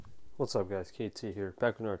What's up, guys? KT here,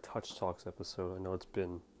 back with our Touch Talks episode. I know it's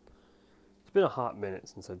been a hot minute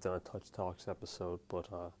since I've done a Touch Talks episode, but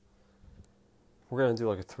we're gonna do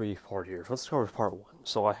like a 3-part here. Let's start with part one.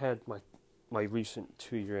 So I had my recent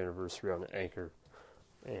 2-year anniversary on Anchor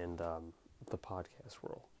and the podcast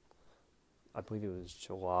world. I believe it was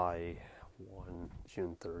July 1,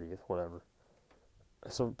 June 30th, whatever.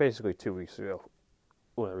 So basically 2 weeks ago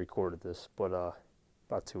when I recorded this, but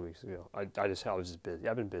about 2 weeks ago. I was just busy.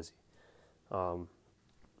 I've been busy.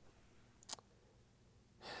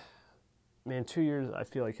 Man, 2 years I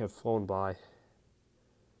feel like have flown by.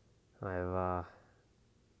 I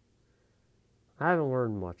haven't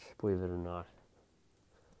learned much, believe it or not,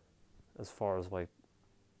 as far as like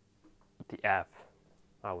the app.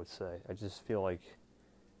 I would say I just feel like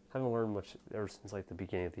I haven't learned much ever since like the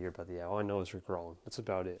beginning of the year about the app. All I know is we're growing. That's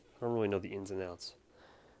about it. I don't really know the ins and outs.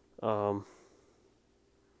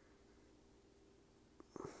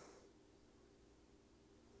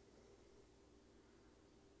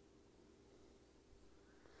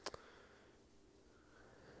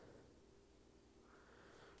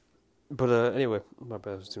 But anyway, my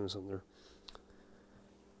bad. I was doing something there.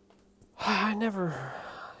 I never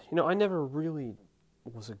really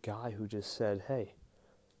was a guy who just said, "Hey,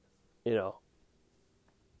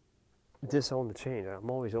 this I want to change."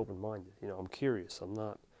 I'm always open-minded. I'm curious. I'm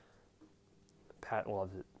not. Pat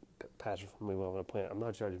loves it. Patrick from Love on a Planet. I'm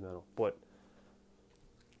not judgmental, but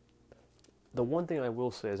the one thing I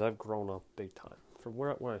will say is I've grown up big time from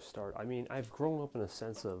when I started. I mean, I've grown up in a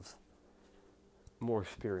sense of more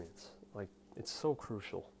experience. Like, it's so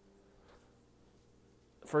crucial.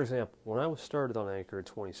 For example, when I was started on Anchor in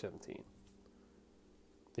 2017,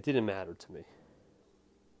 it didn't matter to me.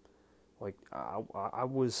 Like, I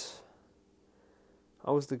was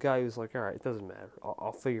the guy who's like, all right, it doesn't matter.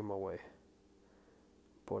 I'll figure my way.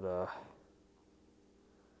 But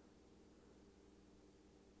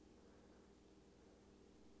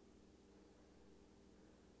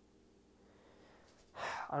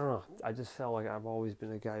I don't know. I just felt like I've always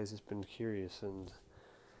been a guy who's just been curious, and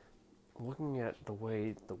looking at the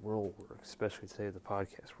way the world works, especially today, the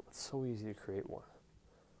podcast world, it's so easy to create one.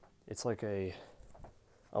 It's like a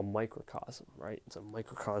microcosm, right? It's a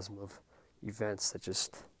microcosm of events that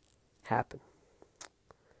just happen.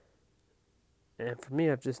 And for me,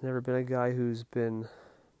 I've just never been a guy who's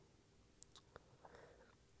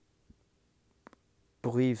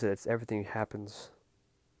believes that everything happens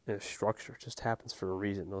in a structure. It just happens for a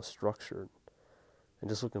reason, no structure. And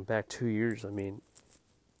just looking back 2 years, I mean,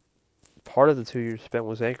 part of the 2 years spent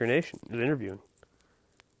was Anchor Nation, was interviewing.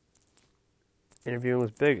 Interviewing was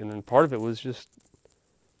big, and then part of it was just,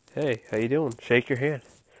 hey, how you doing? Shake your hand.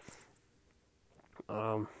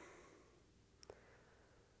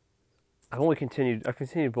 I've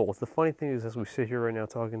continued both. The funny thing is, as we sit here right now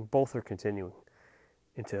talking, both are continuing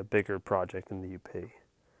into a bigger project in the UP.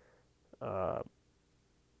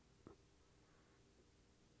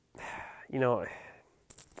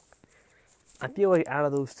 I feel like out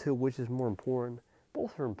of those two, which is more important?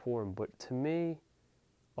 Both are important, but to me,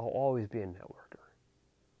 I'll always be a networker.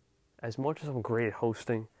 As much as I'm great at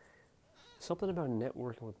hosting, something about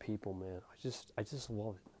networking with people, man, I just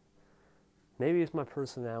love it. Maybe it's my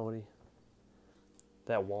personality,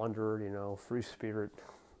 that wanderer, free spirit,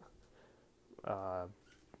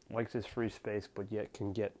 likes his free space, but yet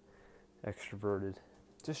can get extroverted.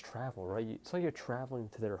 Just travel, right? It's like you're traveling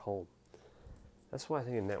to their home. That's why I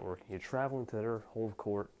think of networking. You're traveling to their home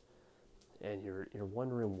court, and you're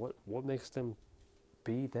wondering what makes them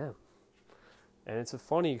be them. And it's a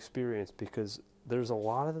funny experience because there's a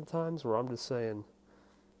lot of the times where I'm just saying,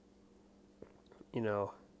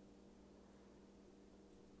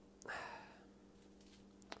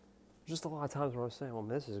 just a lot of times where I'm saying, well,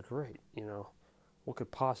 this is great, what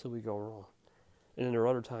could possibly go wrong? And then there are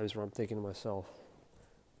other times where I'm thinking to myself,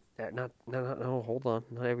 no, hold on,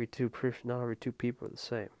 not every two people are the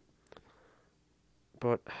same.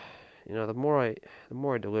 But the more I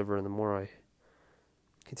deliver and the more I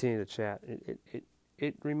continue to chat,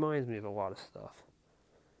 it reminds me of a lot of stuff.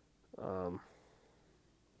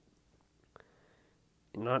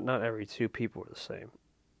 Not every two people are the same.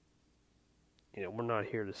 We're not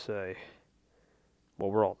here to say,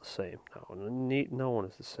 well, we're all the same. No one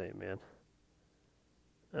is the same, man.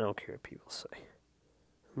 I don't care what people say.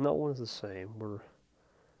 No one is the same.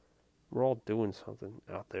 We're all doing something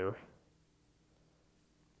out there.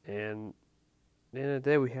 And at the end of the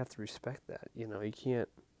day, we have to respect that. You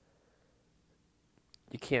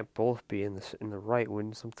can't both be in the right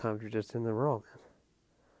when sometimes you're just in the wrong.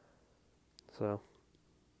 So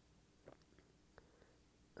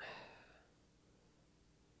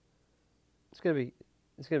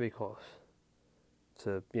it's it's going to be close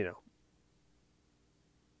to,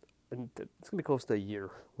 and it's going to be close to a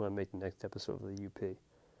year when I make the next episode of the UP.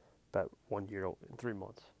 About 1 year and 3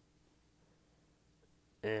 months.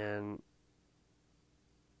 And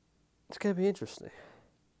it's going to be interesting.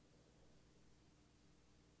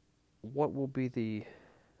 What will be the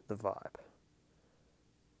vibe?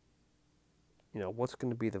 What's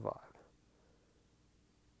going to be the vibe?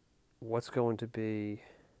 What's going to be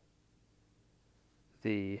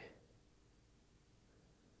I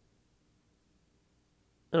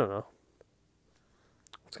don't know.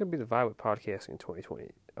 What's going to be the vibe with podcasting in 2020,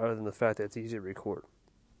 other than the fact that it's easy to record?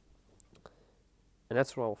 And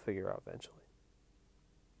that's what I'll figure out eventually.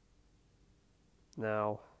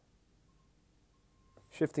 Now,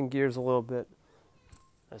 shifting gears a little bit,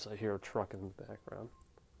 as I hear a truck in the background.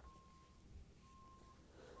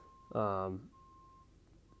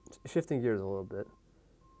 Shifting gears a little bit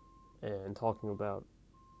and talking about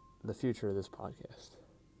the future of this podcast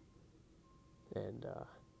and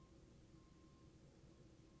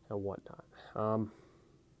whatnot.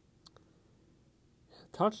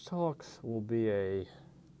 Touch Talks will be a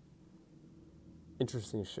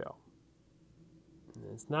interesting show.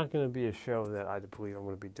 It's not going to be a show that I believe I'm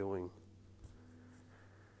going to be doing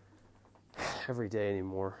every day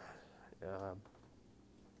anymore.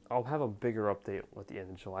 I'll have a bigger update at the end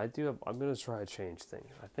of July. I'm going to try to change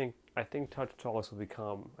things. I think Touch Talks will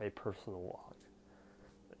become a personal log,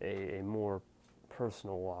 a more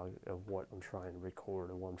personal log of what I'm trying to record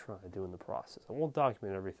and what I'm trying to do in the process. I won't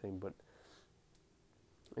document everything, but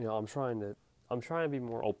I'm trying to be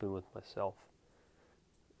more open with myself,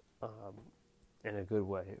 in a good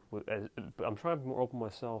way. I'm trying to be more open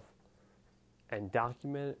with myself and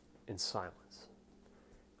document it in silence.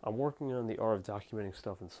 I'm working on the art of documenting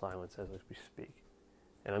stuff in silence as we speak.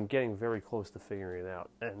 And I'm getting very close to figuring it out.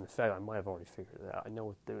 And in fact, I might have already figured it out. I know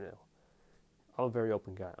what to do now. I'm a very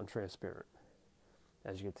open guy. I'm transparent,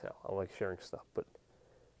 as you can tell. I like sharing stuff. But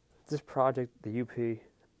this project, the UP,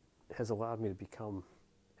 has allowed me to become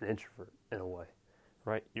an introvert in a way.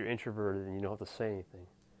 Right? You're introverted and you don't have to say anything.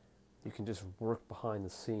 You can just work behind the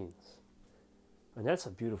scenes. And that's a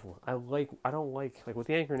beautiful... I don't like with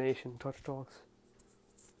the Anchor Nation, Touch Talks,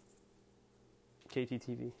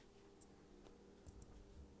 KTTV.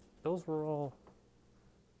 Those were all,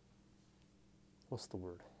 what's the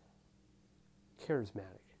word?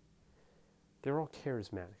 Charismatic. They're all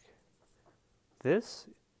charismatic. This,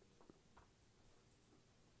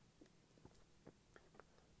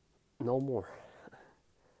 no more.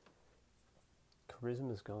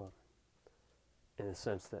 Charisma is gone. In the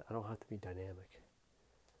sense that I don't have to be dynamic.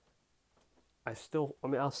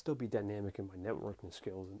 I'll still be dynamic in my networking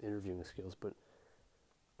skills and interviewing skills, but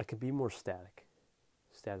I can be more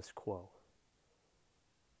status quo,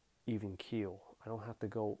 even keel. I don't have to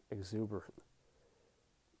go exuberant.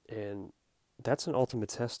 And that's an ultimate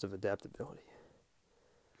test of adaptability.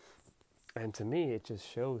 And to me, it just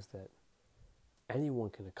shows that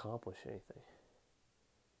anyone can accomplish anything.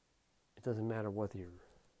 It doesn't matter whether you're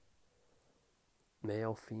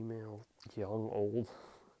male, female, young, old,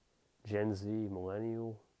 Gen Z,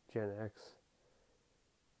 millennial, Gen X,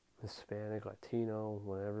 Hispanic, Latino,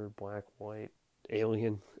 whatever, black, white,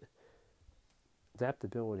 alien.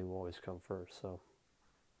 Adaptability will always come first. So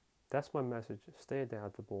that's my message. Stay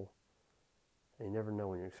adaptable. And you never know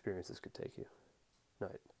when your experiences could take you.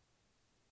 Night.